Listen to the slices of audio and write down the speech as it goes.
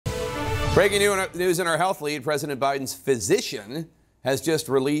Breaking news in our health lead, President Biden's physician has just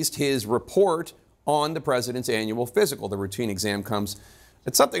released his report on the president's annual physical. The routine exam comes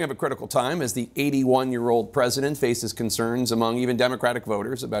at something of a critical time as the 81-year-old president faces concerns among even Democratic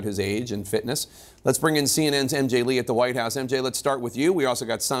voters about his age and fitness. Let's bring in CNN's MJ Lee at the White House. MJ, let's start with you. We also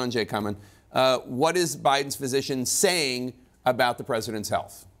got Sanjay coming. What is Biden's physician saying about the president's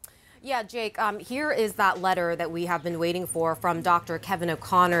health? Yeah, Jake, here is that letter that we have been waiting for from Dr. Kevin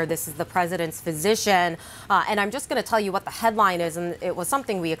O'Connor. This is the president's physician. And I'm just going to tell you what the headline is. And it was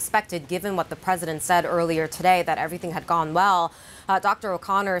something we expected, given what the president said earlier today, that everything had gone well. Dr.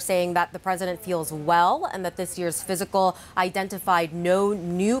 O'Connor saying that the president feels well and that this year's physical identified no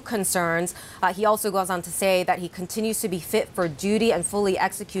new concerns. He also goes on to say that he continues to be fit for duty and fully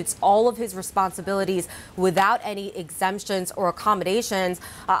executes all of his responsibilities without any exemptions or accommodations.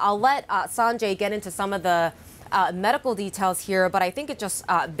 I'll let Sanjay get into some of the medical details here, but I think it just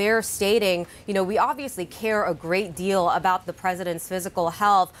bears stating, you know, we obviously care a great deal about the president's physical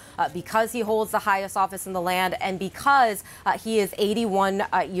health because he holds the highest office in the land and because he is 81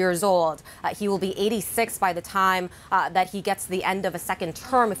 years old. He will be 86 by the time that he gets to the end of a second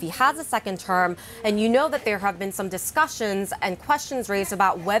term, if he has a second term. And you know that there have been some discussions and questions raised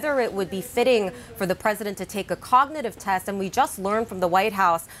about whether it would be fitting for the president to take a cognitive test. And we just learned from the White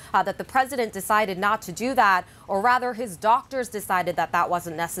House that the president decided not to do that, or rather his doctors decided that that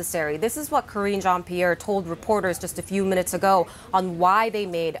wasn't necessary. This is what Karine Jean-Pierre told reporters just a few minutes ago on why they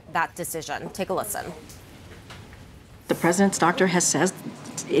made that decision. Take a listen. The president's doctor has said,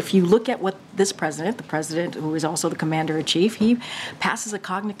 if you look at what this president, the president who is also the commander-in-chief, he passes a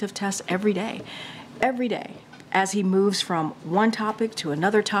cognitive test every day, as he moves from one topic to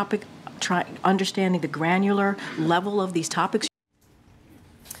another topic, understanding the granular level of these topics.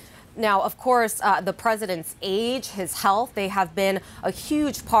 Now, of course, the president's age, his health, they have been a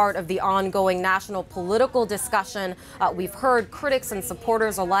huge part of the ongoing national political discussion. We've heard critics and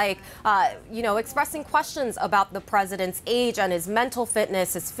supporters alike, expressing questions about the president's age and his mental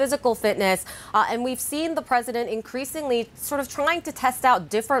fitness, his physical fitness. And we've seen the president increasingly sort of trying to test out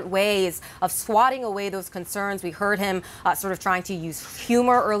different ways of swatting away those concerns. We heard him sort of trying to use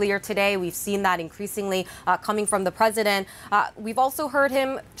humor earlier today. We've seen that increasingly coming from the president. We've also heard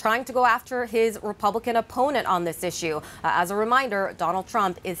him trying to go after his Republican opponent on this issue. As a reminder, Donald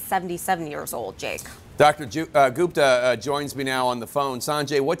Trump is 77 years old, Jake. Dr. Gupta joins me now on the phone.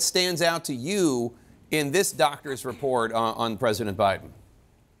 Sanjay, what stands out to you in this doctor's report on President Biden?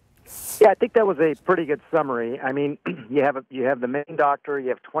 Yeah, I think that was a pretty good summary. I mean, you have the main doctor, you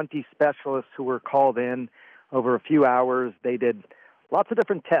have 20 specialists who were called in over a few hours. They did lots of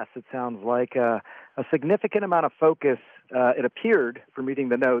different tests, it sounds like. A significant amount of focus, it appeared, from reading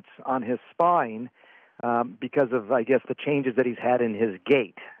the notes, on his spine because of, I guess, the changes that he's had in his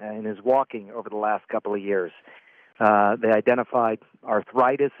gait and his walking over the last couple of years. They identified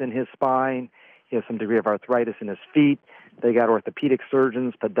arthritis in his spine. He has some degree of arthritis in his feet. They got orthopedic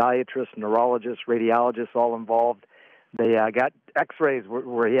surgeons, podiatrists, neurologists, radiologists all involved. They got x-rays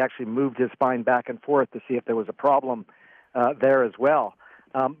where he actually moved his spine back and forth to see if there was a problem there as well.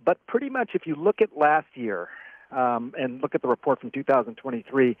 But pretty much if you look at last year and look at the report from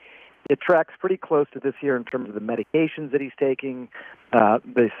 2023, it tracks pretty close to this year in terms of the medications that he's taking,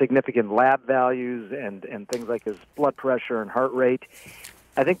 the significant lab values, and things like his blood pressure and heart rate.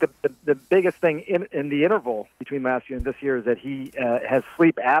 I think the biggest thing in the interval between last year and this year is that he has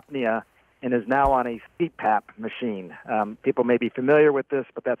sleep apnea and is now on a CPAP machine. People may be familiar with this,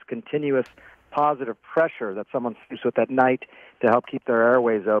 but that's continuous positive pressure that someone sleeps with at night to help keep their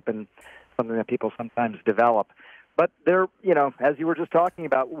airways open, something that people sometimes develop. But there, as you were just talking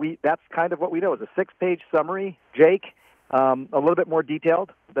about, that's kind of what we know. It's a 6-page summary, Jake, a little bit more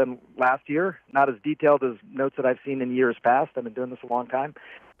detailed than last year, not as detailed as notes that I've seen in years past. I've been doing this a long time.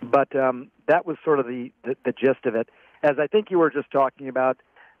 But that was sort of the gist of it. As I think you were just talking about,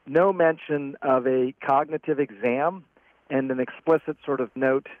 no mention of a cognitive exam and an explicit sort of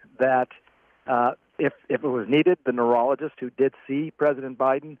note that if it was needed, the neurologist who did see President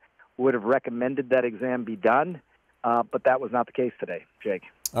Biden would have recommended that exam be done. But that was not the case today, Jake.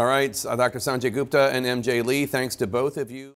 All right, Dr. Sanjay Gupta and MJ Lee, thanks to both of you.